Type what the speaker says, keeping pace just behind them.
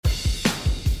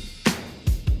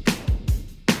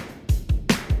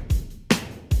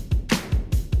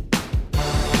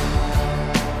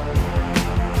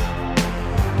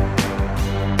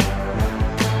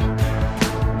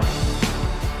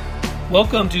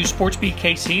Welcome to SportsBeat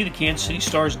KC, the Kansas City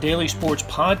Star's daily sports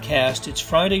podcast. It's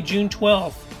Friday, June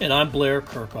 12th, and I'm Blair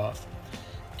Kirchhoff.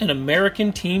 An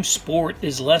American team sport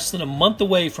is less than a month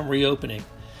away from reopening.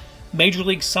 Major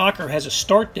League Soccer has a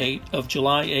start date of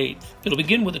July 8th. It'll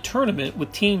begin with a tournament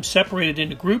with teams separated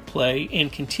into group play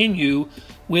and continue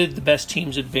with the best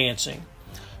teams advancing.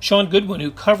 Sean Goodwin,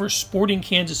 who covers Sporting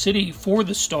Kansas City for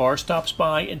the Star, stops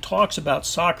by and talks about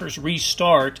soccer's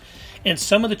restart and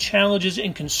some of the challenges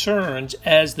and concerns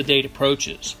as the date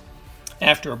approaches.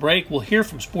 After a break, we'll hear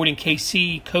from Sporting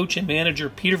KC coach and manager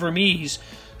Peter Vermes,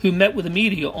 who met with the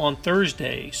media on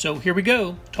Thursday. So here we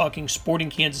go, talking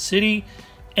Sporting Kansas City,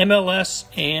 MLS,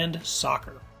 and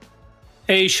soccer.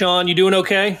 Hey, Sean, you doing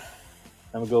okay?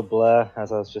 I'm good, Blair.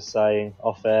 As I was just saying,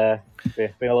 off air, been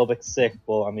a little bit sick,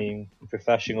 but I mean,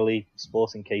 professionally,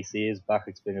 Sporting KC is back.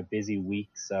 It's been a busy week,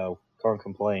 so can't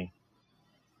complain.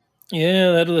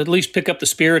 Yeah, that'll at least pick up the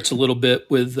spirits a little bit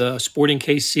with Sporting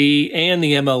KC and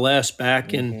the MLS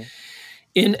back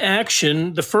in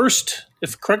action. The first,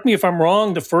 correct me if I'm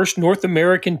wrong, the first North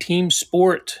American team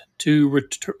sport to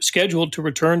scheduled to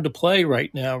return to play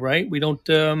right now, right? We don't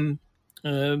NBA,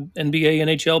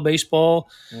 NHL, baseball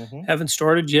haven't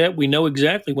started yet. We know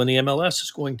exactly when the MLS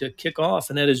is going to kick off,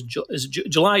 and that is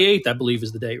July 8th, I believe,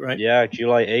 is the date, right? Yeah,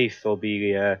 July 8th will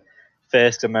be the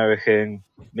first American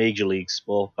Major League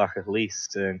sport back at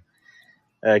least. And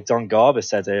Don Garber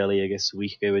said earlier this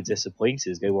week they were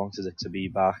disappointed. They wanted it to be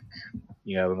back,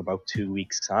 in about 2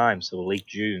 weeks' time, so late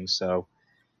June. So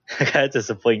they're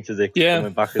disappointed it's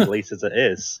coming back as late as it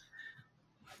is.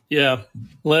 Yeah,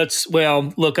 look,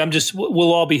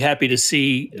 we'll all be happy to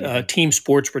see team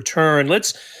sports return.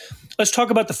 Let's talk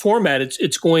about the format.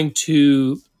 It's going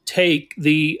to take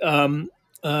it's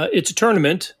a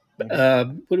tournament. What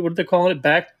are they calling it?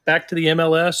 Back to the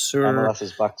MLS or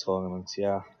MLS's back tournament?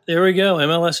 Yeah. There we go.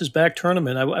 MLS's back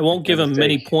tournament. I won't give them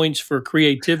many points for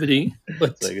creativity,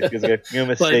 but it's a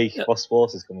mistake. What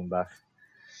sport is coming back?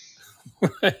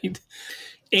 Right.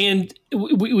 And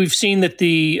we've seen that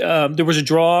there was a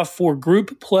draw for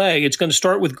group play. It's going to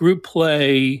start with group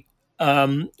play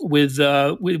with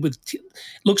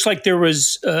looks like there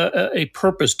was a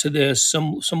purpose to this.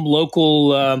 Some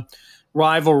local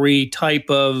rivalry type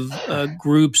of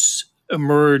groups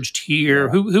emerged here.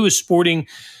 Who is Sporting?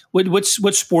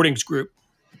 What's Sporting's group?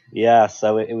 Yeah,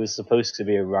 so it was supposed to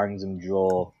be a random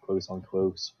draw, quote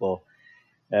unquote, but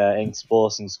in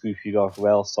Sporting's group you got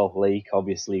Real Salt Lake.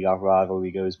 Obviously, that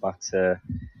rivalry goes back to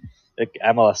the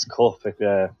MLS Cup at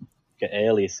the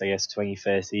earliest, I guess,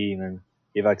 2013, and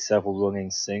you've had several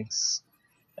run-ins since.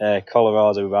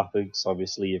 Colorado Rapids,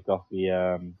 obviously, you've got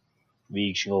the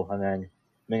regional, and then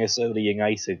Minnesota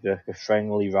United, the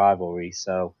friendly rivalry.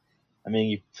 So, I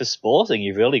mean, for Sporting,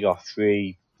 you've really got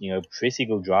three, pretty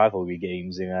good rivalry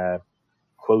games in a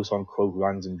quote-unquote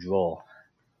random draw.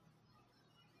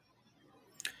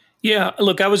 Yeah,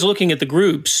 look, I was looking at the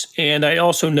groups, and I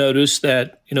also noticed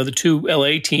that, the two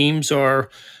LA teams are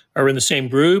in the same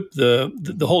group.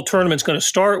 The whole tournament's going to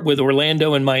start with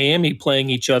Orlando and Miami playing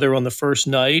each other on the first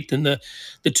night, and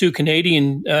the two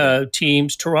Canadian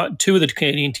teams, two of the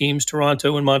Canadian teams,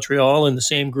 Toronto and Montreal, in the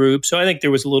same group. So I think there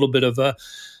was a little bit of a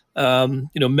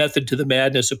method to the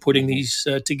madness of putting these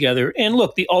together. And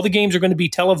look, all the games are going to be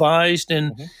televised,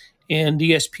 and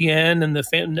ESPN and the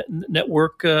fan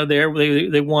network there,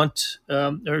 they want,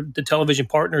 or the television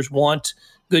partners want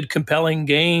good, compelling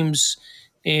games,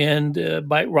 and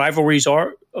rivalries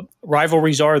are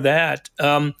that.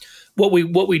 What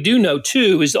we do know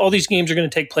too is all these games are going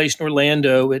to take place in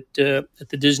Orlando at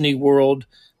the Disney World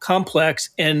complex,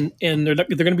 and they're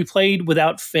going to be played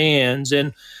without fans.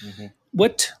 And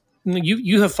what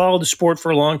you have followed the sport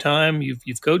for a long time.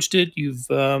 You've coached it. You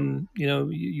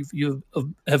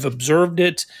have observed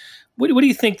it. What do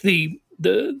you think the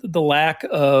lack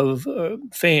of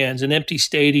fans, an empty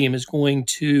stadium, is going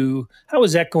to? How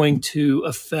is that going to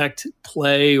affect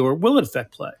play, or will it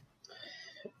affect play?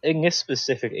 In this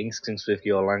specific instance with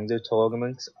the Orlando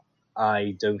tournament,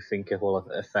 I don't think it will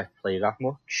affect play that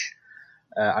much.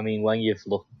 I mean, when you've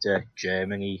looked at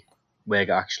Germany, where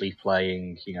they're actually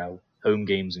playing, home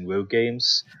games and road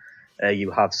games,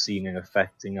 you have seen an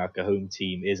effect in that the home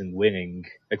team isn't winning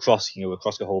across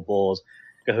the whole board.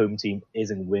 The home team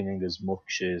isn't winning as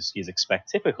much as you'd expect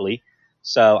typically.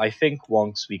 So I think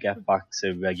once we get back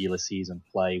to regular season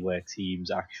play where teams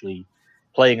actually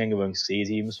playing in their own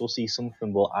stadiums, we'll see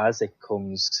something. But as it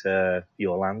comes to the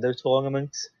Orlando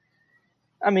tournament,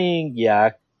 I mean,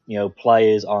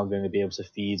 players aren't going to be able to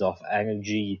feed off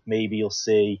energy. Maybe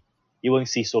you won't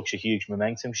see such a huge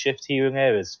momentum shift here and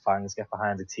there as fans get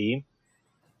behind the team.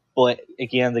 But at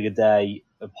the end of the day,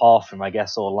 apart from, I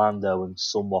guess, Orlando and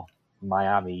somewhat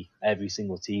Miami, every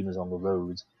single team is on the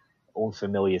road,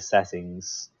 unfamiliar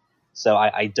settings. So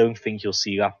I don't think you'll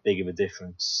see that big of a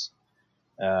difference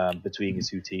between the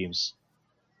two teams.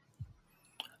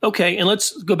 Okay, and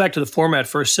let's go back to the format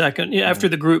for a second. After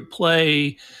the group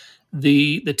play,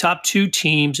 the top two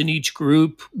teams in each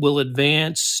group will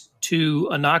advance to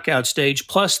a knockout stage,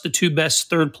 plus the two best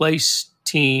third place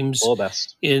teams Or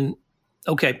best. in.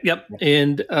 Okay, yep,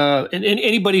 and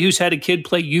anybody who's had a kid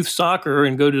play youth soccer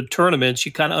and go to tournaments,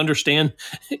 you kind of understand,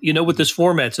 what this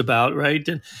format's about, right?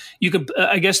 And you can,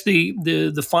 I guess, the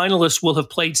finalists will have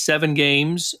played 7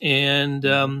 games, and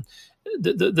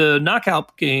the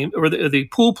knockout game or the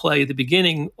pool play at the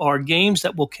beginning are games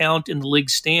that will count in the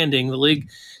league standing. The league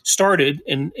started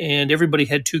and everybody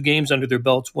had 2 games under their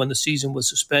belts when the season was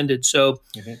suspended. So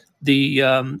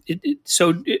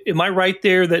so am I right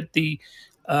there that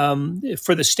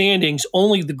for the standings,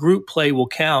 only the group play will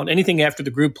count? Anything after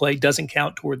the group play doesn't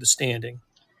count toward the standing.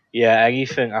 Yeah,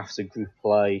 anything after group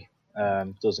play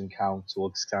doesn't count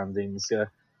towards standings.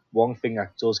 One thing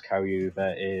that does carry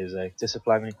over is a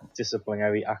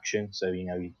disciplinary action. So,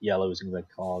 yellows and red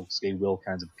cards, they will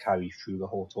kind of carry through the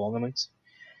whole tournament.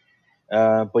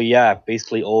 But yeah,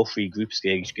 basically all 3 group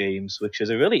stage games, which is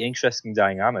a really interesting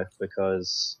dynamic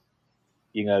because,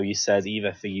 you said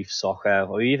either for youth soccer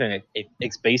or even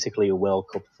it's basically a World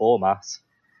Cup format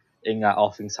in that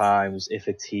oftentimes if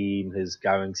a team has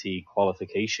guaranteed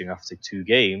qualification after 2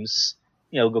 games,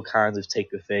 they'll kind of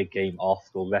take the 3rd game off,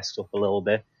 they'll rest up a little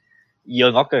bit.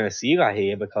 You're not going to see that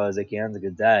here because at the end of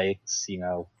the day, it's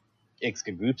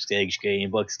the group stage game,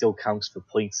 but it still counts for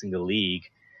points in the league.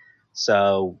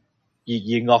 So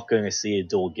you're not going to see a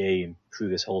dull game through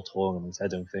this whole tournament, I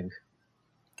don't think.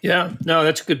 Yeah, no,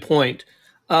 that's a good point.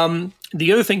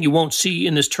 The other thing you won't see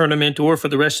in this tournament or for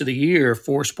the rest of the year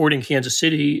for Sporting Kansas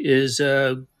City is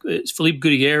Felipe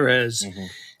Gutierrez.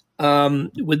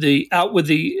 With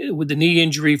the knee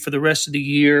injury for the rest of the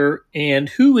year, and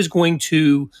who's going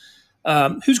to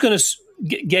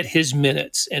get his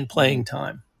minutes and playing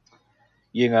time?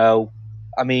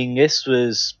 This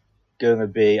was going to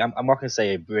be, I'm not going to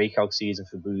say a breakout season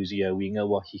for Busio. We know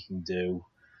what he can do.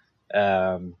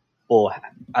 But,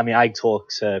 I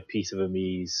talked to Peter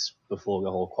Vermees before the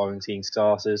whole quarantine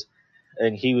started,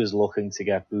 and he was looking to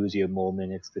get Busio more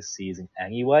minutes this season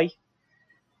anyway.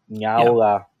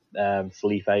 Now that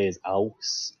Felipe is out,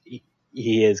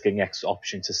 he is the next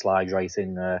option to slide right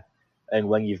in there. And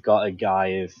when you've got a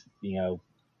guy of,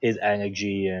 his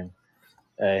energy and,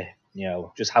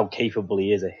 just how capable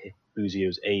he is at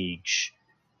Busio's age,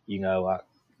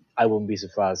 I wouldn't be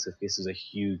surprised if this is a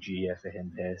huge year for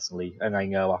him personally. And I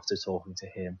know after talking to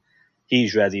him,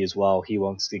 he's ready as well. He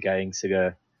wants to get into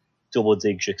the double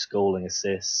digits goal and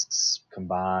assists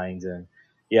combined. And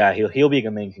yeah, he'll be the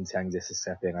main contender to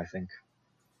step in, I think.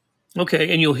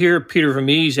 Okay, and you'll hear Peter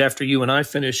Vermees after you and I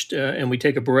finished and we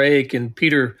take a break. And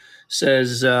Peter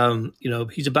says,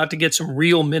 he's about to get some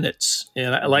real minutes.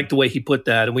 And I like the way he put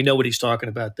that. And we know what he's talking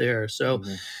about there. So,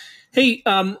 hey,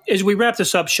 as we wrap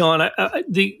this up, Sean,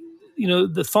 the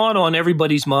thought on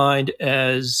everybody's mind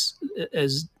as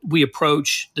we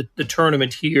approach the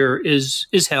tournament here is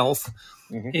health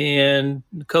and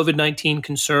COVID-19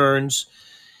 concerns.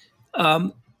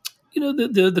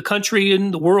 The country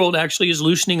and the world actually is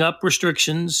loosening up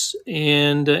restrictions,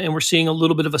 and we're seeing a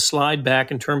little bit of a slide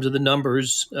back in terms of the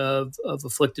numbers of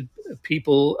afflicted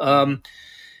people.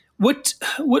 What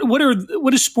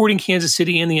is Sporting Kansas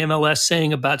City and the MLS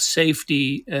saying about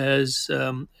safety as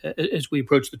we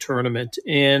approach the tournament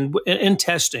and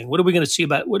testing? What are we going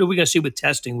to see with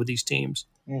testing with these teams?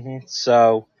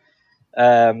 So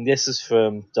this is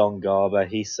from Don Garber.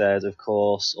 He said, of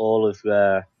course, all of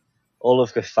the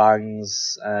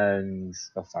fans and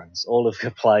all of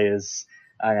the players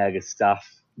and the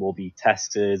staff will be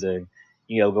tested, and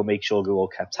they'll make sure they're all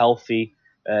kept healthy.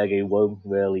 They won't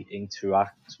really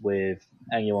interact with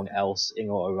anyone else in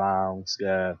or around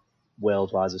the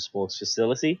World Wide of Sports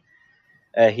facility.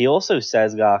 He also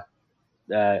says that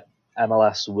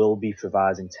MLS will be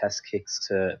providing test kits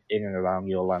to in and around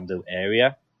the Orlando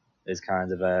area as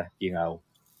kind of a,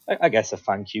 I guess a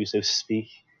thank you, so to speak.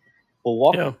 But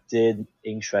what did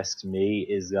interest me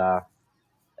is that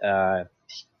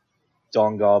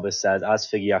Don Garber said, as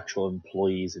for the actual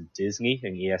employees of Disney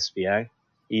and ESPN,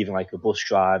 even like the bus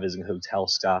drivers and hotel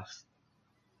staff,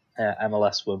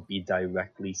 MLS won't be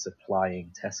directly supplying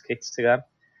test kits to them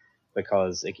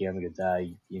because at the end of the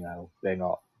day, they're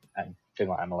not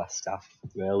MLS staff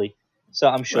really. So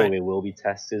I'm sure they will be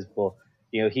tested, but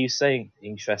he's saying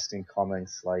interesting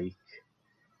comments like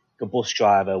the bus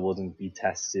driver wouldn't be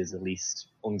tested, at least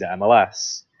under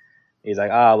MLS. He's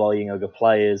like, well, the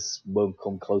players won't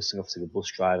come close enough to the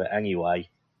bus driver anyway.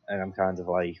 And I'm kind of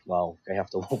like, well, they have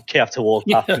to walk past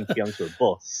Yeah. him to get onto a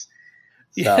bus.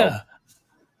 So, Yeah.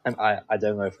 and I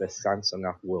don't know if their stance on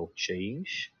that will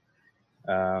change.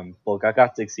 But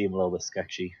that did seem a little bit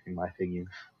sketchy, in my opinion.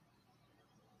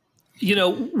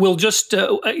 We'll just.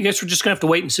 I guess we're just gonna have to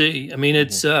wait and see. I mean,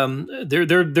 it's they're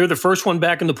the first one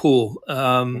back in the pool,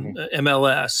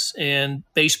 MLS, and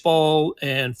baseball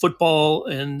and football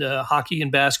and hockey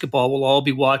and basketball will all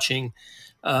be watching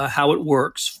how it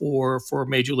works for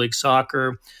Major League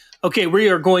Soccer. Okay, we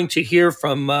are going to hear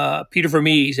from Peter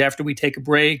Vermes after we take a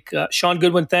break. Sean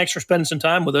Goodwin, thanks for spending some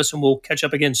time with us, and we'll catch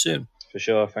up again soon. For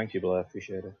sure. Thank you, Blair.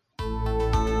 Appreciate it.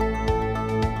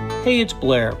 Hey, it's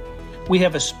Blair. We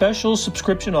have a special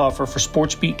subscription offer for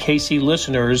SportsBeat KC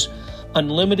listeners,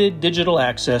 unlimited digital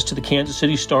access to the Kansas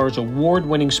City Star's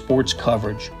award-winning sports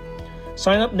coverage.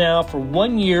 Sign up now for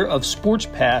 1 year of Sports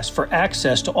Pass for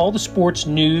access to all the sports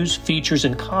news, features,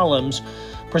 and columns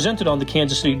presented on the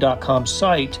kansascity.com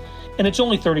site, and it's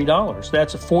only $30.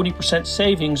 That's a 40%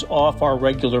 savings off our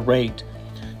regular rate.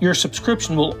 Your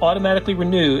subscription will automatically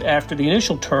renew after the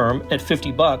initial term at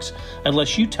 $50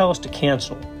 unless you tell us to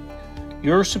cancel.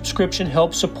 Your subscription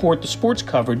helps support the sports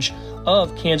coverage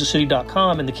of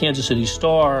kansascity.com and the Kansas City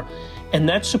Star, and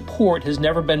that support has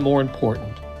never been more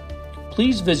important.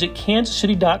 Please visit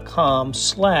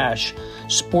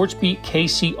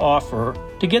kansascity.com/SportsBeatKC offer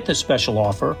to get this special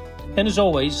offer. And as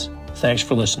always, thanks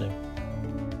for listening.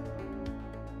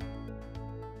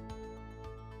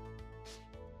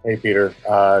 Hey, Peter.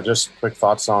 Just quick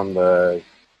thoughts on the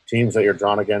teams that you're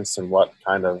drawn against and what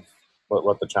the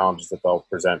challenges that they'll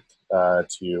present to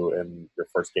you in your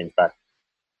first games back.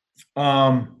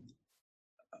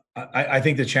 I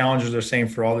think the challenges are the same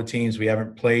for all the teams. We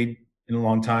haven't played in a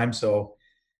long time, so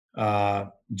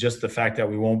just the fact that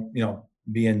we won't,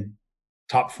 be in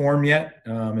top form yet,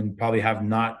 and probably have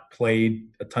not played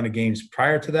a ton of games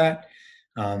prior to that.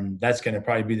 That's going to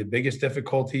probably be the biggest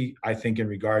difficulty, I think, in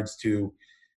regards to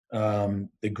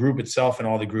the group itself and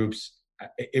all the groups.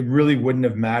 It really wouldn't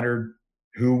have mattered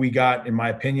who we got, in my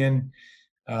opinion.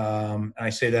 And I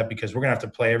say that because we're going to have to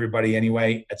play everybody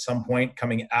anyway at some point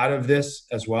coming out of this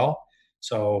as well.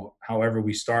 So however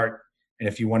we start, and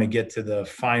if you want to get to the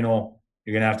final,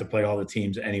 you're going to have to play all the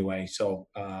teams anyway. So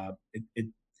I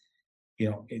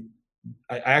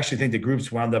actually think the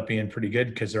groups wound up being pretty good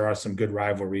because there are some good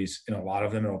rivalries in a lot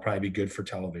of them. It'll probably be good for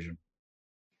television.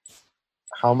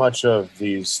 How much of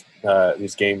these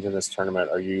games in this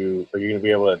tournament are you going to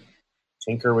be able to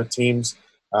tinker with teams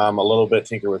a little bit,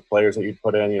 tinker with players that you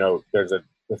put in? There's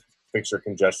with fixture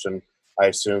congestion. I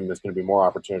assume there's going to be more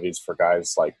opportunities for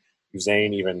guys like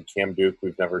Zane, even Cam Duke,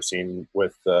 we've never seen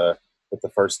with the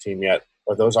first team yet.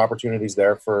 Are those opportunities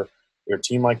there for your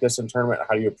team like this in tournament?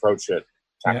 How do you approach it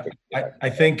tactically? Yeah, I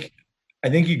think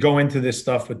you go into this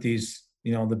stuff with these,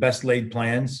 the best laid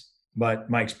plans, but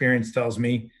my experience tells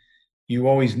me you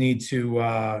always need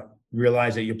to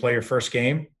realize that you play your first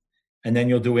game, and then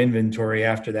you'll do inventory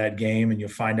after that game, and you'll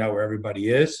find out where everybody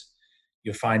is.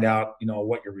 You'll find out,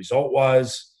 what your result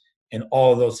was, and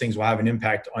all of those things will have an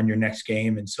impact on your next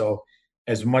game. And so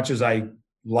as much as I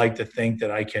like to think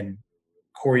that I can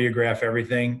choreograph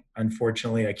everything,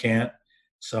 unfortunately I can't.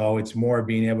 So it's more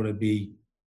being able to be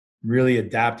really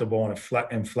adaptable and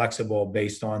flexible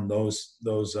based on those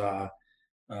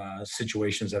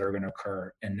situations that are going to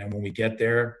occur. And then when we get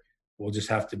there, we'll just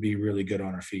have to be really good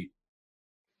on our feet.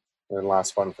 And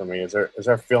last one for me, is there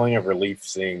a feeling of relief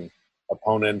seeing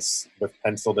opponents with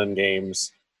penciled in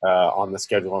games on the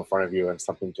schedule in front of you and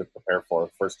something to prepare for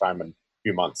first time in a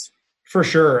few months? For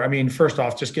sure. I mean, first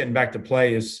off, just getting back to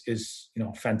play is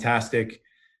fantastic.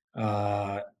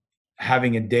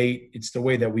 Having a date, it's the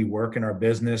way that we work in our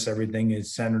business. Everything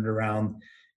is centered around,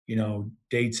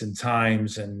 dates and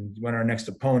times and when our next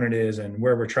opponent is and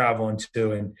where we're traveling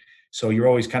to. And so you're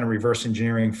always kind of reverse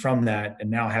engineering from that.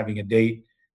 And now having a date,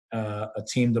 a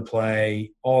team to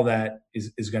play, all that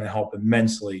is going to help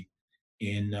immensely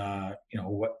in,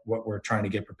 what we're trying to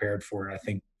get prepared for. I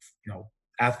think,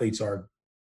 athletes are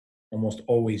almost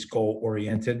always goal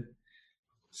oriented.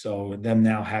 So them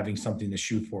now having something to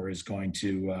shoot for is going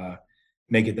to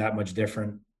make it that much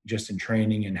different just in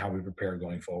training and how we prepare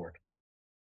going forward.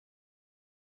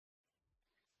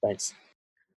 Thanks.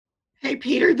 Hey,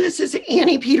 Peter, this is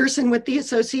Annie Peterson with the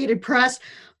Associated Press.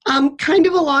 Kind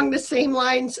of along the same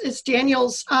lines as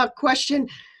Daniel's question,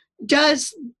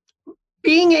 does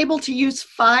being able to use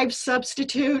 5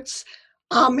 substitutes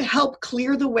help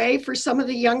clear the way for some of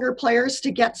the younger players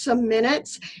to get some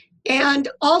minutes? And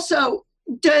also,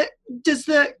 does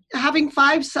having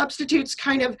 5 substitutes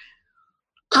kind of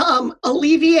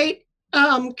alleviate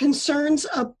concerns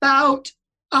about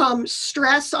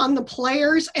stress on the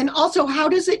players? And also, how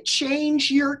does it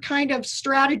change your kind of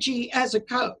strategy as a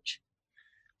coach?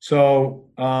 So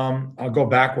I'll go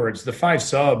backwards. The 5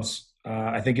 subs,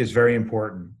 I think, is very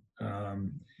important.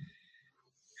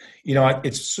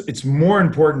 It's more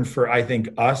important for, I think,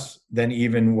 us than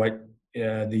even what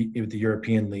the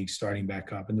European league starting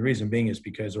back up. And the reason being is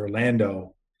because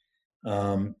Orlando,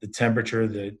 the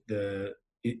temperature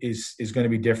is going to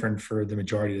be different for the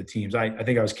majority of the teams. I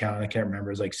think I was counting, I can't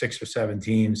remember, it was like 6 or 7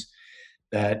 teams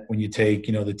that when you take,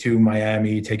 the 2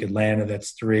 Miami, you take Atlanta,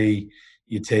 that's 3.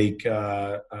 You take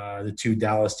the 2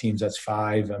 Dallas teams, that's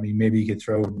 5. I mean, maybe you could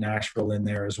throw Nashville in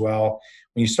there as well.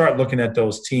 When you start looking at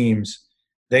those teams,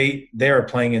 they are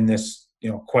playing in this,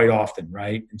 quite often,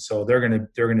 right? And so they're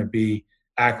gonna be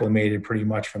acclimated pretty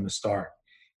much from the start.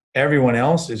 Everyone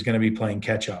else is going to be playing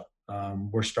catch up.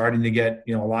 We're starting to get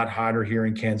a lot hotter here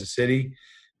in Kansas City,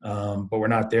 but we're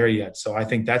not there yet. So I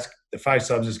think that's the 5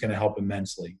 subs is going to help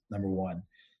immensely. Number one.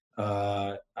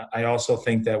 I also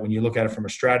think that when you look at it from a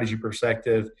strategy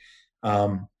perspective,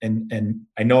 and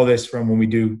I know this from when we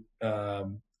do a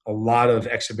lot of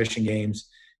exhibition games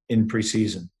in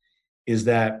preseason, is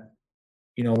that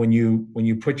when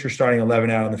you put your starting 11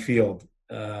 out on the field,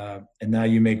 and now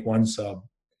you make 1 sub,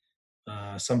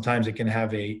 sometimes it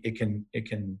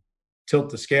can tilt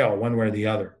the scale one way or the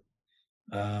other.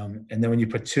 And then when you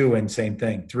put 2 in, same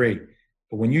thing, 3.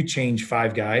 But when you change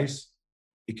 5 guys,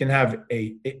 it can have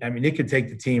it could take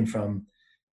the team from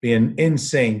being in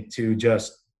sync to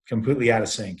just completely out of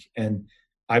sync. And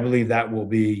I believe that will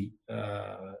be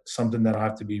something that'll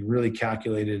have to be really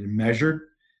calculated and measured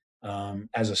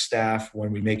as a staff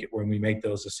when we make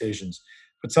those decisions.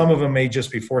 But some of them may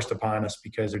just be forced upon us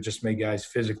because they're just guys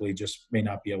physically just may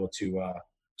not be able to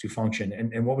function.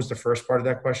 And what was the first part of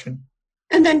that question?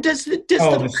 And then the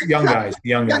young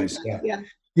guys.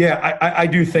 Yeah. I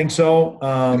do think so.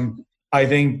 I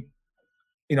think,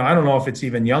 I don't know if it's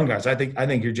even young guys. I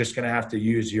think you're just going to have to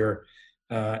use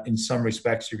in some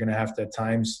respects, you're going to have to at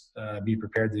times be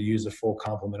prepared to use the full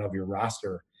complement of your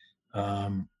roster.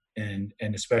 And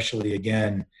especially,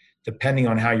 again, depending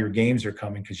on how your games are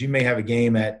coming, because you may have a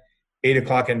game at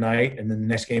 8:00 at night and then the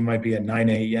next game might be at 9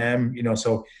 a.m.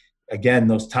 So again,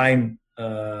 those time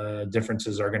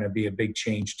differences are going to be a big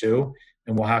change too.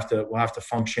 And we'll have to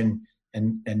function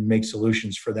and make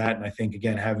solutions for that. And I think,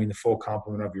 again, having the full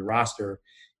complement of your roster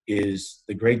is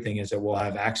the great thing, is that we'll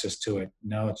have access to it.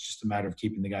 Now it's just a matter of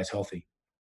keeping the guys healthy.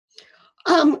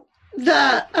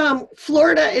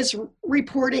 Florida is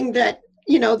reporting that,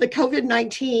 the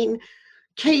COVID-19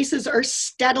 cases are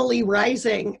steadily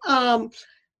rising.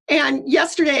 And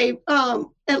yesterday,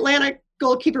 Atlanta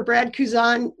goalkeeper Brad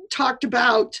Kuzan talked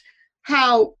about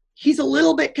how he's a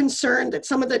little bit concerned that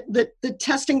some of the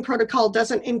testing protocol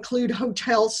doesn't include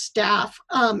hotel staff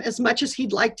as much as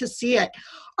he'd like to see it.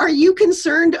 Are you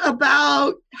concerned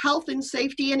about health and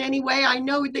safety in any way? I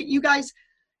know that you guys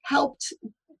helped,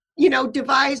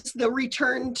 devise the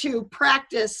return to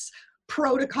practice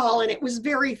protocol, and it was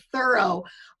very thorough.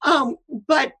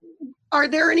 But are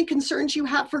there any concerns you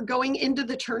have for going into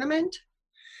the tournament?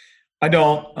 I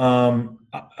don't.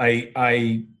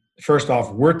 First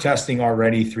off, we're testing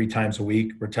already 3 times a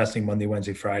week. We're testing Monday,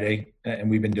 Wednesday, Friday, and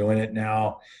we've been doing it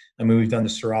now. I mean, we've done the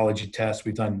serology test.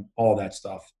 We've done all that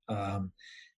stuff.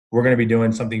 We're going to be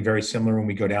doing something very similar when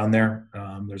we go down there.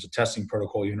 There's a testing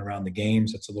protocol even around the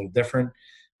games. It's a little different.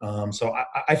 So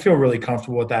I feel really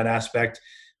comfortable with that aspect.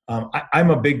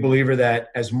 I'm a big believer that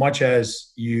as much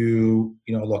as you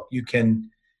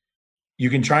can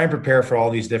try and prepare for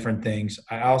all these different things.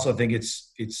 I also think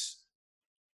it's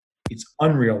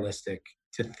unrealistic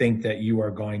to think that you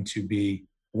are going to be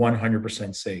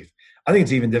 100% safe. I think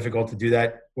it's even difficult to do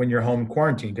that when you're home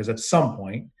quarantined, because at some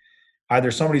point,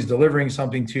 either somebody's delivering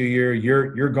something to you,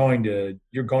 you're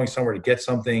going somewhere to get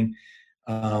something.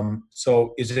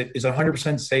 So is it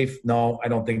 100% safe? No, I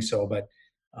don't think so. But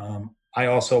I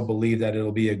also believe that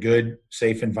it'll be a good,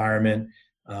 safe environment.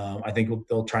 I think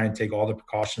they'll try and take all the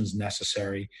precautions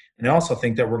necessary. And I also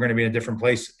think that we're going to be in a different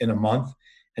place in a month.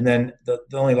 And then the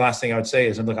only last thing I would say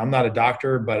is, and look, I'm not a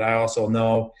doctor, but I also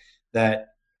know that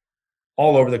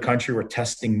all over the country we're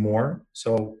testing more.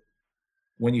 So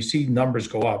when you see numbers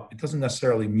go up, it doesn't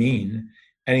necessarily mean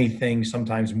anything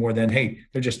sometimes more than, hey,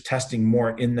 they're just testing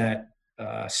more in that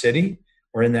city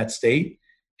or in that state.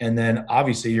 And then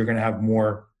obviously you're going to have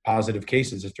more positive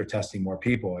cases if they're testing more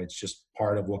people. It's just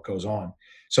part of what goes on.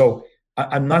 So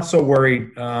I'm not so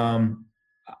worried. I'm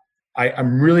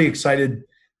really excited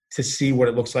to see what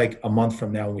it looks like a month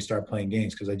from now when we start playing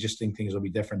games, because I just think things will be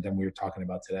different than we were talking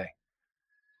about today.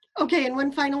 Okay, and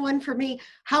one final one for me.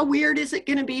 How weird is it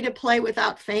going to be to play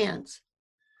without fans?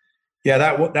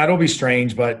 Yeah, that'll be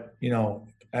strange, but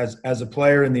as a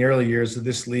player in the early years of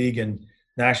this league and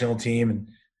national team, and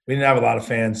we didn't have a lot of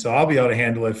fans, so I'll be able to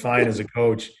handle it fine as a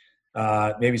coach.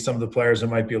 Maybe some of the players, it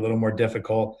might be a little more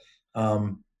difficult.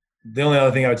 The only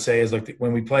other thing I would say is, look,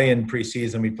 when we play in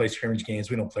preseason, we play scrimmage games,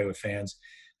 we don't play with fans.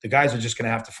 The guys are just going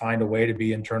to have to find a way to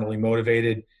be internally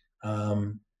motivated.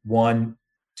 One,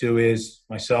 two is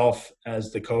myself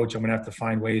as the coach. I'm going to have to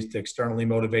find ways to externally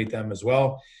motivate them as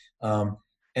well.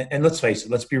 And let's face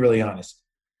it, let's be really honest.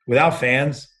 Without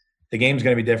fans, the game's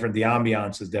going to be different. The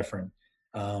ambiance is different.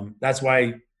 That's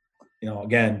why,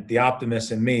 again, the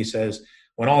optimist in me says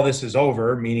when all this is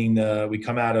over, meaning we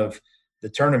come out of the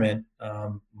tournament,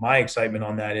 my excitement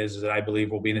on that is that I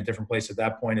believe we'll be in a different place at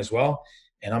that point as well.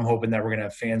 And I'm hoping that we're going to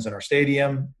have fans in our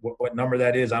stadium. What number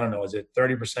that is, I don't know. Is it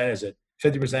 30%? Is it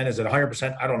 50%? Is it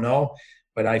 100%? I don't know.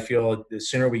 But I feel the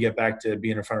sooner we get back to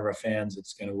being in front of our fans,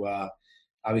 it's going to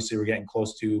obviously we're getting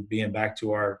close to being back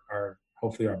to our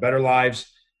hopefully our better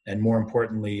lives, and more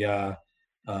importantly to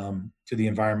the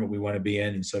environment we want to be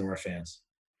in and so do our fans.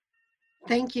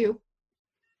 Thank you.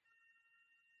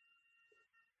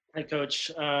 Hi, Coach.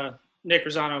 Nick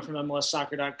Rosano from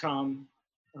MLSsoccer.com.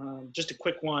 Just a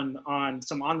quick one on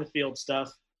some on-the-field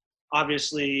stuff.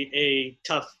 Obviously,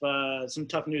 some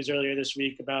tough news earlier this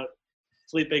week about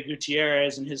Felipe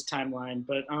Gutierrez and his timeline.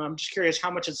 But I'm just curious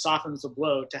how much it softens the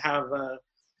blow to have a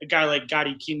guy like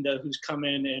Gadi Kinda, who's come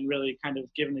in and really kind of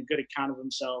given a good account of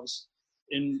himself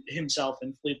in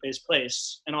Felipe's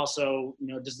place. And also,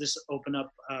 does this open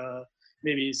up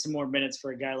maybe some more minutes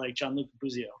for a guy like Gianluca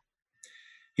Busio?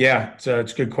 Yeah, it's a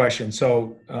good question.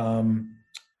 So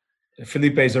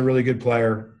Felipe is a really good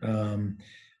player.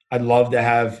 I'd love to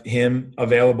have him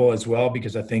available as well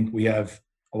because I think we have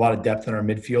a lot of depth in our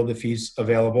midfield if he's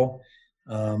available.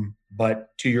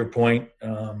 But to your point,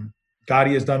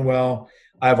 Gotti has done well.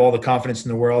 I have all the confidence in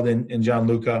the world in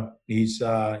Gianluca. He's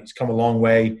come a long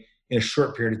way in a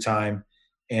short period of time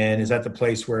and is at the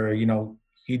place where,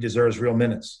 he deserves real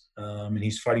minutes. And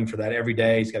he's fighting for that every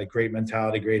day. He's got a great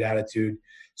mentality, great attitude.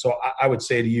 So I would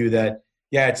say to you that,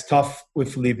 yeah, it's tough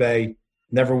with Felipe.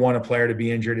 Never want a player to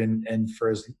be injured and for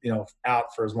as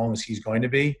out for as long as he's going to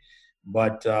be.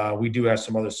 But we do have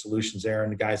some other solutions there,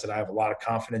 and the guys that I have a lot of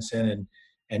confidence in,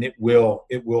 and it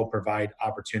will provide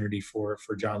opportunity for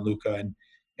Gianluca,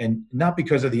 and not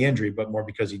because of the injury, but more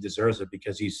because he deserves it,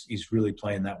 because he's really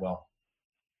playing that well.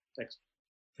 Thanks.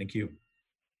 Thank you.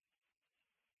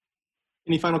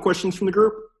 Any final questions from the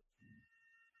group?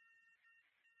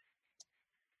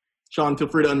 Sean, feel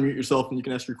free to unmute yourself and you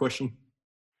can ask your question.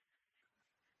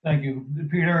 Thank you.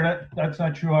 Peter, that's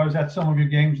not true. I was at some of your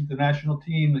games with the national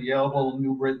team, the Yale Bowl,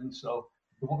 New Britain, so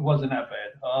it wasn't that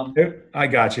bad. I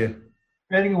got you.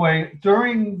 Anyway,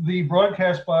 during the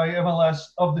broadcast by MLS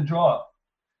of the draw,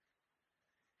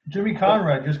 Jimmy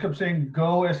Conrad just kept saying,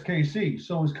 "Go SKC."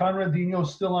 So is Conradinho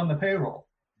still on the payroll?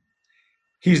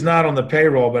 He's not on the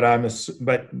payroll, but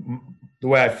but the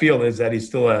way I feel is that he's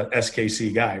still a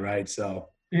SKC guy, right? So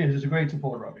he's a great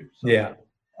supporter of you. So. Yeah.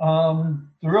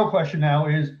 The real question now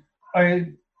is,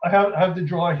 I have the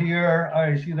draw here.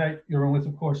 I see that you're in with,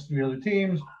 of course, 3 other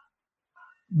teams.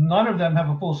 None of them have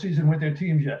a full season with their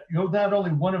teams yet. You're not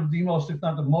only one of the most, if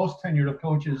not the most tenured of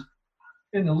coaches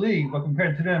in the league, but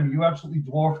compared to them, you absolutely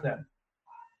dwarf them.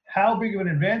 How big of an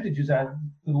advantage is that?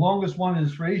 The longest one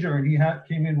is Frazier, and he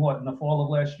came in, in the fall of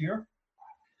last year?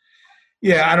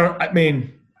 Yeah,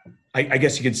 I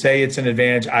guess you could say it's an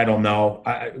advantage. I don't know.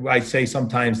 I say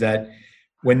sometimes that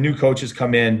when new coaches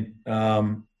come in,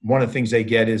 one of the things they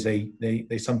get is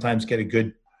they sometimes get a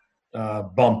good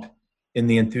bump in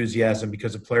the enthusiasm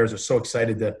because the players are so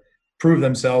excited to prove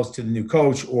themselves to the new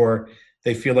coach, or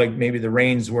they feel like maybe the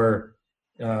reins were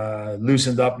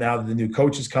loosened up now that the new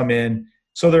coaches come in.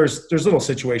 So there's little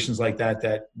situations like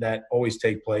that always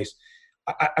take place.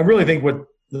 I really think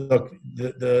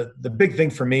the big thing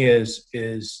for me is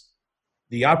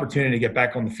the opportunity to get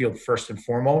back on the field first and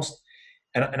foremost.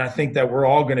 And I think that we're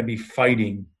all going to be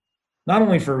fighting not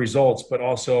only for results, but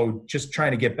also just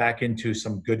trying to get back into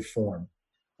some good form.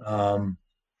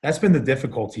 That's been the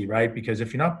difficulty, right? Because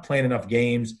if you're not playing enough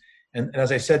games, and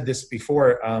as I said this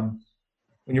before,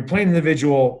 when you're playing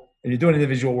individual and you're doing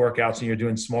individual workouts and you're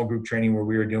doing small group training where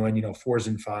we were doing, 4s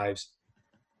and 5s,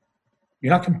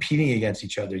 you're not competing against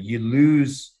each other. You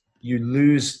lose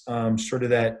sort of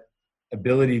that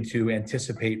ability to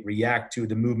anticipate, react to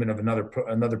the movement of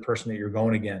another person that you're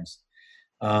going against.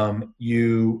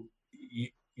 You're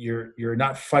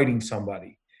not fighting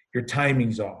somebody. Your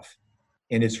timing's off.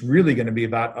 And it's really going to be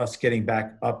about us getting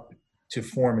back up to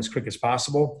form as quick as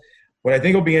possible. What I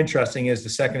think will be interesting is the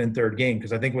second and third game,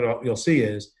 because I think what you'll see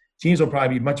is teams will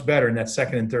probably be much better in that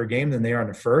second and third game than they are in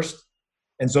the first.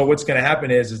 And so what's going to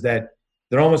happen is that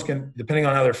they're almost going to, depending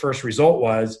on how their first result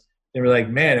was, they were like,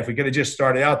 man, if we could have just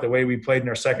started out the way we played in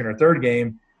our second or third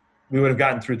game, we would have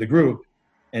gotten through the group.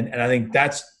 And I think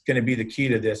that's going to be the key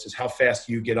to this, is how fast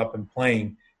you get up and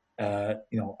playing. I'm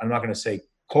not going to say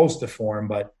close to form,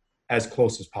 but as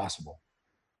close as possible.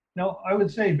 Now, I would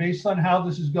say based on how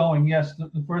this is going, yes,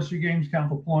 the first few games count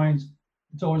for points.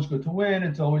 It's always good to win.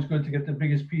 It's always good to get the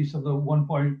biggest piece of the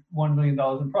 $1.1 million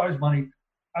in prize money.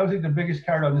 I would think the biggest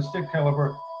carrot on the stick,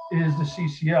 however, is the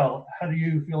CCL. How do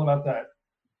you feel about that?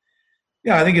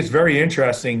 Yeah, I think it's very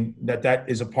interesting that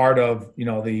is a part of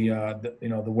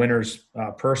the winner's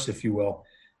purse, if you will.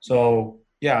 So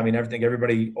yeah, I mean, I think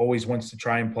everybody always wants to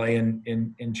try and play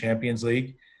in Champions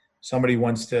League. Somebody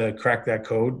wants to crack that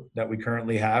code that we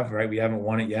currently have, right? We haven't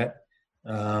won it yet,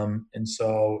 and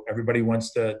so everybody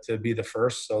wants to be the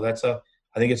first. So I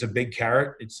think it's a big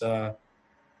carrot.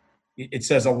 It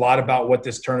says a lot about what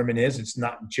this tournament is. It's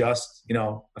not just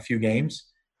a few games.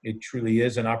 It truly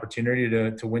is an opportunity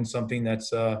to win something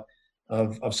that's of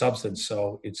substance.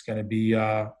 So it's going to be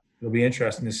it'll be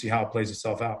interesting to see how it plays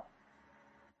itself out.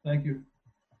 Thank you.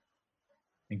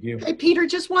 Thank you. Hey, Peter,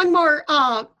 just one more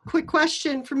quick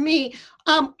question from me.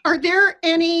 Are there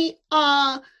any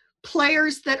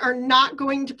players that are not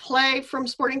going to play from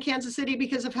Sporting Kansas City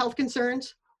because of health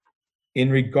concerns?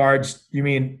 In regards, you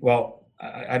mean, well,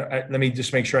 let me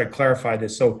just make sure I clarify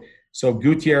this. So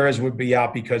Gutierrez would be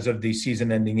out because of the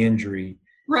season-ending injury.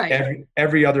 Right.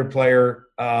 Every other player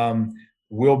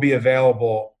will be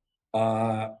available.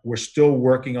 We're still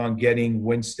working on getting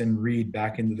Winston Reed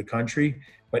back into the country,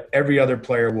 but every other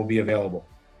player will be available.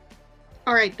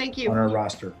 All right, thank you. On our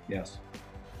roster, yes.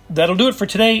 That'll do it for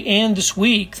today and this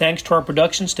week. Thanks to our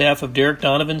production staff of Derek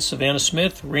Donovan, Savannah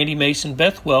Smith, Randy Mason,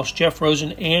 Beth Welsh, Jeff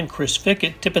Rosen, and Chris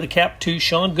Fickett. Tip of the cap to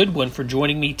Sean Goodwin for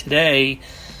joining me today.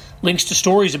 Links to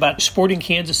stories about Sporting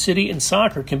Kansas City and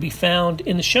soccer can be found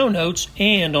in the show notes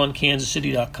and on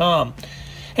kansascity.com.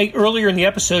 Hey, earlier in the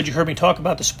episode, you heard me talk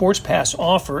about the Sports Pass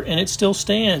offer, and it still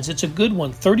stands. It's a good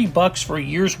one, $30 for a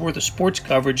year's worth of sports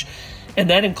coverage, and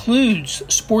that includes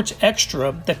Sports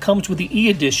Extra that comes with the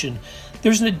e-edition.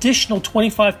 There's an additional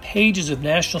 25 pages of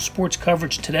national sports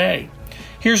coverage today.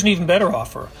 Here's an even better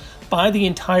offer. Buy the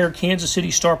entire Kansas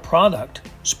City Star product.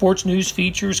 Sports news,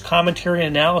 features, commentary,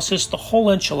 analysis, the whole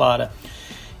enchilada.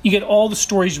 You get all the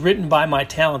stories written by my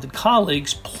talented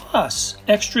colleagues, plus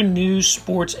extra news,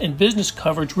 sports, and business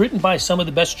coverage written by some of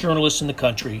the best journalists in the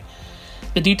country.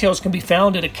 The details can be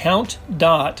found at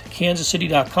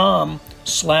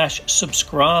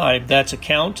account.kansascity.com/subscribe. That's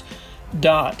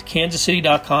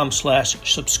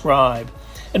account.kansascity.com/subscribe.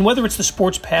 And whether it's the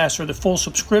Sports Pass or the full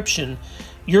subscription,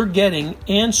 you're getting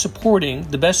and supporting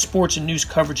the best sports and news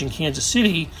coverage in Kansas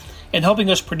City and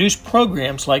helping us produce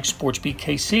programs like SportsBeat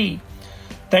KC.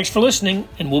 Thanks for listening,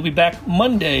 and we'll be back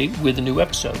Monday with a new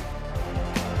episode.